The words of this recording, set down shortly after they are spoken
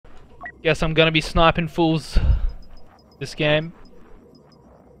Guess I'm gonna be sniping fools this game.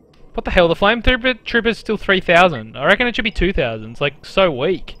 What the hell? The flame trooper's still 3,000. I reckon it should be 2,000. It's like so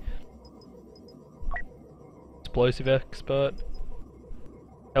weak. Explosive expert.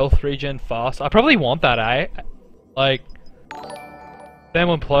 Health regen fast. I probably want that, eh? Like,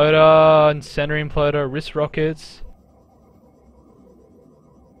 thermal imploder, incendiary imploder, wrist rockets.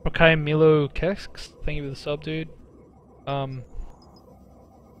 Okay, Milo Kex. Thank you for the sub, dude.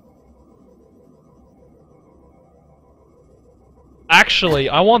 Actually,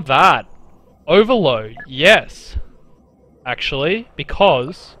 I want that. Overload, yes. Actually,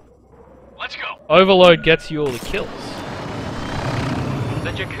 because let's go. Overload gets you all the kills.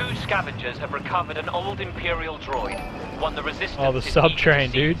 The Jakku scavengers have recovered an old Imperial droid, one the Resistance. Oh, the sub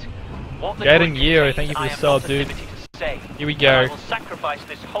train, dude. Gaiden Yeo, thank you for the sub, dude. Here we go.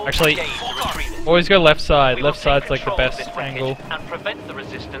 Actually, always go left side. Left side's like the best angle. And prevent the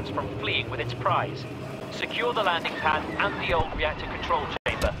Resistance from fleeing with its prize. Secure the landing pad and the old reactor control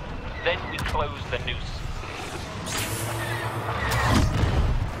chamber. Then we close the noose.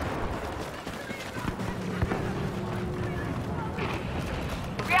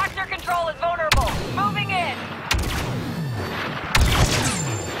 Reactor control is vulnerable. Moving in.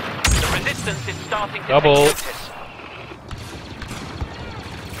 The Resistance is starting to Double. take notice.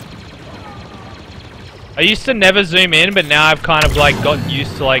 I used to never zoom in, but now I've kind of like gotten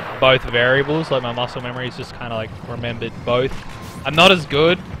used to like both variables. Like my muscle memory's just kind of like remembered both. I'm not as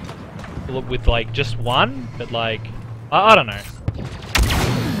good with like just one, but like I don't know.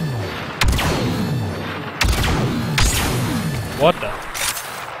 What the?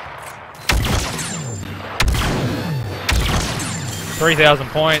 $3,000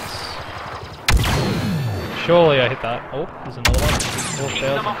 points. Surely I hit that. Oh, there's another one. Keep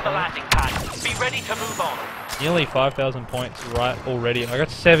them off the landing pad. Be ready to move on. Nearly 5,000 points right already. I got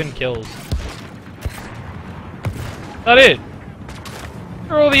 7 kills. That it?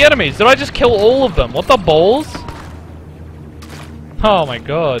 Where are all the enemies? Did I just kill all of them? What the balls? Oh my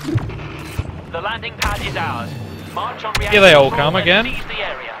god. The landing pad is ours. March on reactor. Here they all come again. Seize the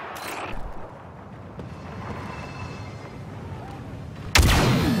area.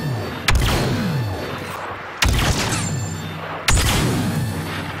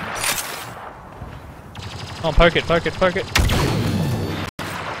 Oh, poke it, poke it, poke it.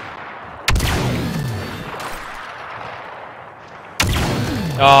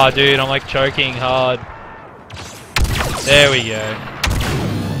 Oh, dude, I'm like choking hard. There we go.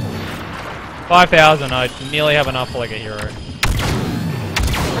 5,000, I nearly have enough for like a hero.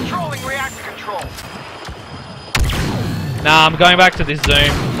 Controlling reactor control. Nah, I'm going back to this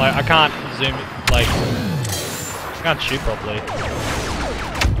zoom. Like, I can't zoom, like, I can't shoot properly.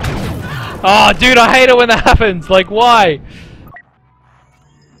 Oh, dude, I hate it when that happens. Like, why?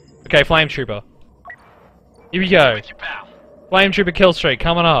 Okay, Flame Trooper. Here we go. Flame Trooper kill streak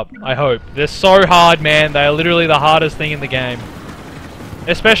coming up, I hope. They're so hard, man. They are literally the hardest thing in the game.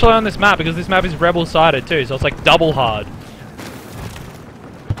 Especially on this map, because this map is rebel-sided too, so it's like double hard.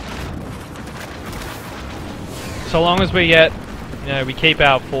 So long as we get, you know, we keep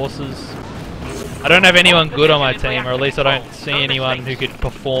our forces. I don't have anyone good on my team, or at least I don't see anyone who could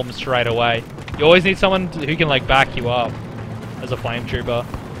perform straight away. You always need someone who can like back you up as a flame trooper.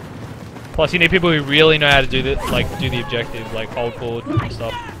 Plus, you need people who really know how to do the objective, like hold forward and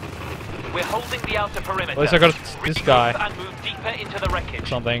stuff. We're holding the outer perimeter. At least I got this guy. And move deeper into the wreckage.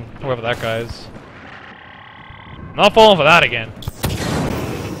 Something, whoever that guy is. Not falling for that again.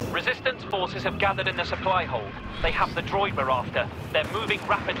 Resistance forces have gathered in the supply hold. They have the droid we're after. They're moving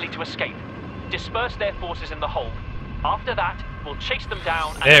rapidly to escape. Disperse their forces in the hold. After that, we'll chase them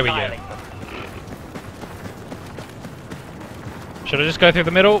down and annihilate them. Should I just go through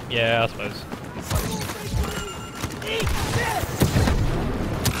the middle? Yeah, I suppose.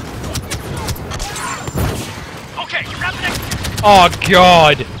 Okay, grab the next. Oh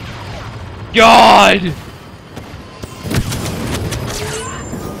god! God!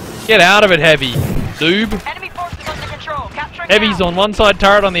 Get out of it, Heavy. Doob. Enemy forces under control. Capturing Heavy's now. on one side,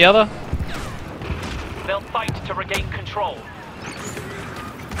 turret on the other. They'll fight to regain control.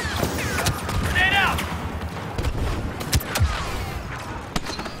 Grenade out!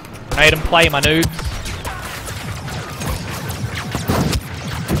 Made him play, my noobs.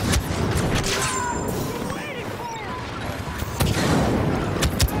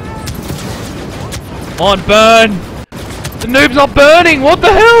 Come on, burn! The noob's not burning! What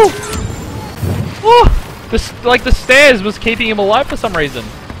the hell? Oh! The stairs was keeping him alive for some reason.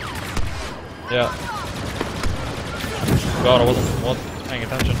 Yeah. God, I wasn't paying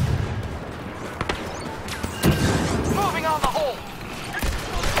attention. Moving on the hole.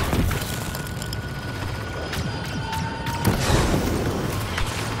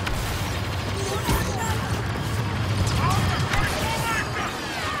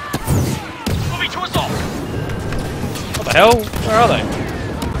 The hell? Where are they?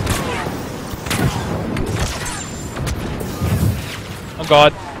 Oh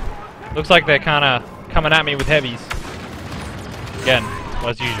god. Looks like they're kinda coming at me with heavies. Again,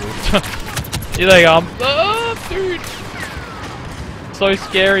 as usual. Here they come. Oh, dude! So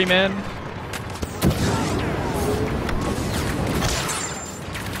scary, man.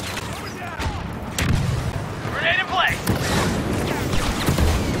 Grenade in play.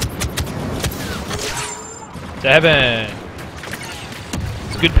 7.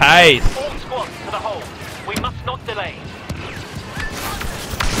 It's good pace. All squads to the hole. We must not delay.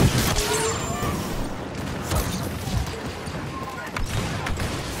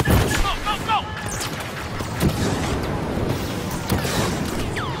 Go, go, go!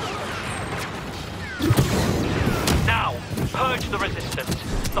 Now, purge the resistance.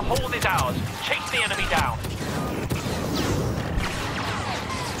 The hold is ours. Chase the enemy down.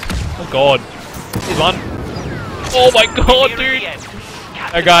 Oh god. Here's one. Oh my god, dude!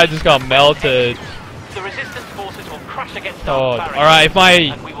 That guy just got melted. The resistance forces will crash against Oh, our barriers,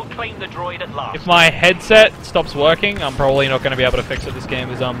 alright, and we will claim the droid at last. if my headset stops working, I'm probably not going to be able to fix it this game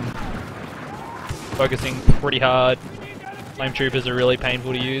because I'm focusing pretty hard. Flame troopers are really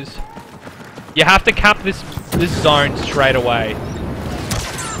painful to use. You have to cap this zone straight away.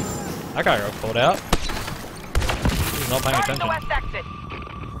 That guy got caught out. He's not paying Guarding attention. the west exit.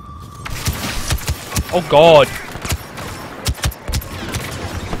 Oh god.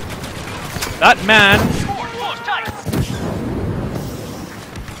 That man.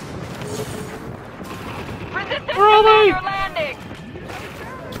 Resistance Where are they? you're landing.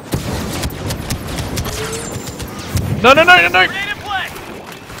 No, no, no, no, no!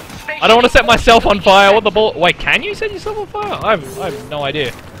 I don't want to set myself on fire. What the ball? Wait, can you set yourself on fire? I have no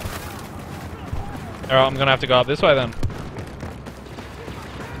idea. Alright, I'm gonna have to go up this way then.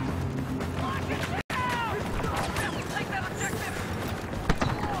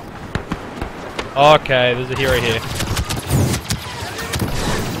 Okay, there's a hero here.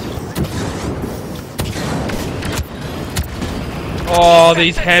 Oh,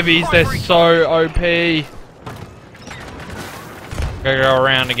 these heavies, they're so OP. Gotta go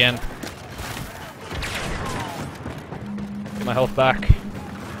around again. Get my health back.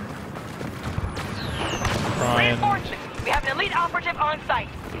 Try and... Reinforcements. We have an elite operative on site.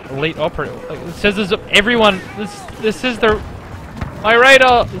 Elite operative. It says there's everyone. This is the... My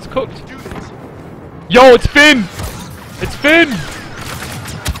radar is cooked. Yo, it's Finn! It's Finn!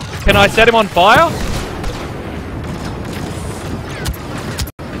 Can I set him on fire?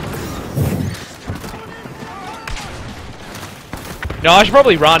 No, I should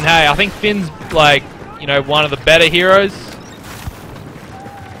probably run, hey. I think Finn's, like, you know, one of the better heroes.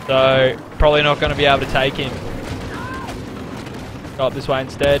 So, probably not going to be able to take him. Go up this way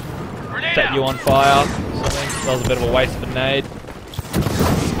instead. Set you on fire. Something. That was a bit of a waste of a nade.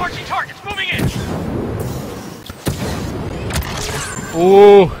 Marching targets moving in.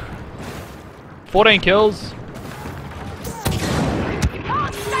 Ooh. 14 kills. Stay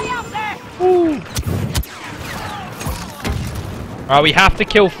out there. Ooh. Alright, we have to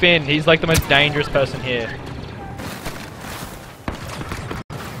kill Finn. He's like the most dangerous person here.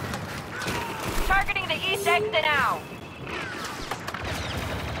 Targeting the east exit now.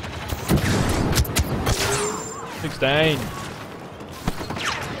 16.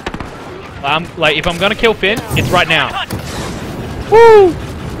 Like, if I'm gonna kill Finn, it's right now. Woo!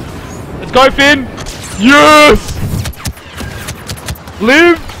 Let's go, Finn! Yes!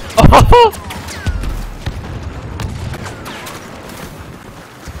 Live!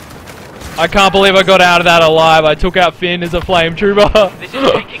 I can't believe I got out of that alive. I took out Finn as a flame trooper. This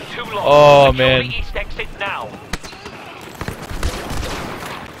is taking too long. Oh, Secure man. the east exit now.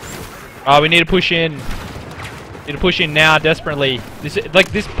 Oh, we need to push in. Need to push in now, desperately.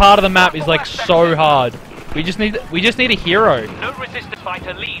 This part of the map is like so hard. We just need a hero. No resistance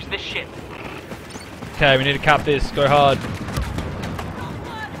fighter leaves this ship. Okay, we need to cap this. Go hard.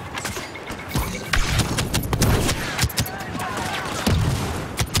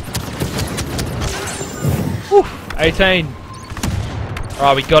 Whew, 18.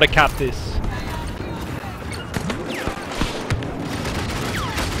 Alright, we gotta cap this.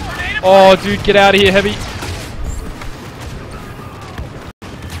 Oh, dude, get out of here, Heavy.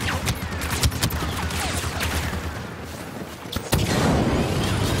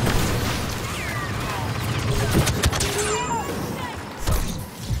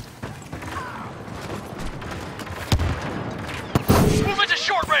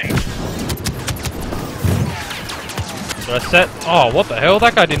 Did I set? Oh, what the hell?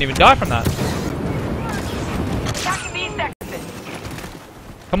 That guy didn't even die from that. Attacking the east exit.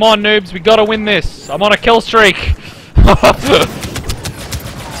 Come on, noobs. We gotta win this. I'm on a kill streak.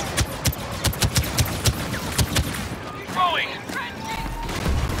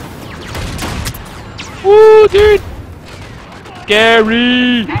 Woo, dude!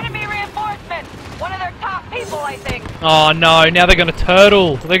 Scary! Enemy reinforcements! One of their top people, I think. Oh no, now they're gonna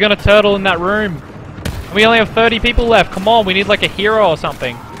turtle. They're gonna turtle in that room. We only have 30 people left. Come on, we need like a hero or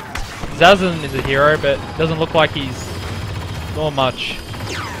something. Zazan is a hero, but doesn't look like he's doing much.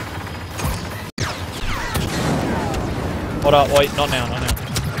 Hold up, wait, not now, not now.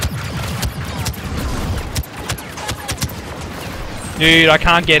 Dude, I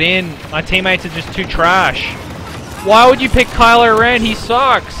can't get in. My teammates are just too trash. Why would you pick Kylo Ren? He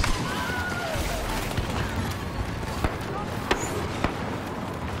sucks.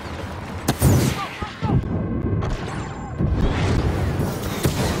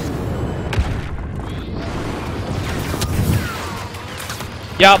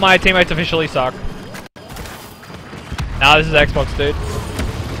 Yeah, my teammates officially suck. Nah, this is Xbox, dude.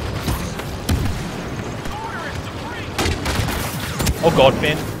 Oh god,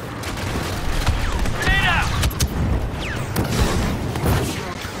 Finn.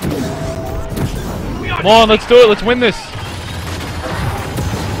 Come on, let's do it. Let's win this.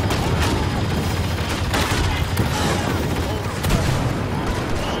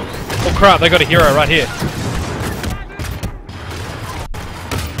 Oh crap, they got a hero right here.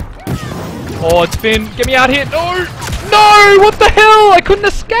 Oh, it's Finn. Get me out here. No! No! What the hell? I couldn't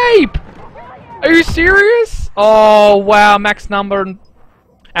escape! Are you serious? Oh, wow. Max number.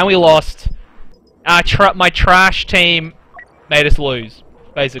 And we lost. My trash team made us lose,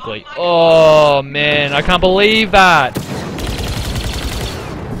 basically. Oh, man. I can't believe that.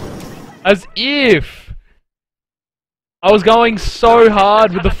 As if. I was going so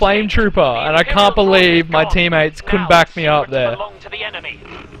hard with the Flame Trooper, and I can't believe my teammates couldn't back me up there.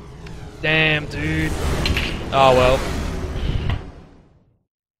 Damn, dude. Oh, well.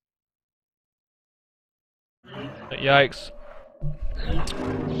 Yikes.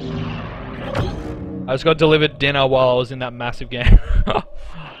 I just got delivered dinner while I was in that massive game.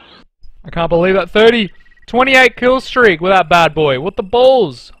 I can't believe that. 28 kill streak with that bad boy. What the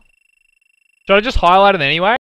balls? Should I just highlight it anyway?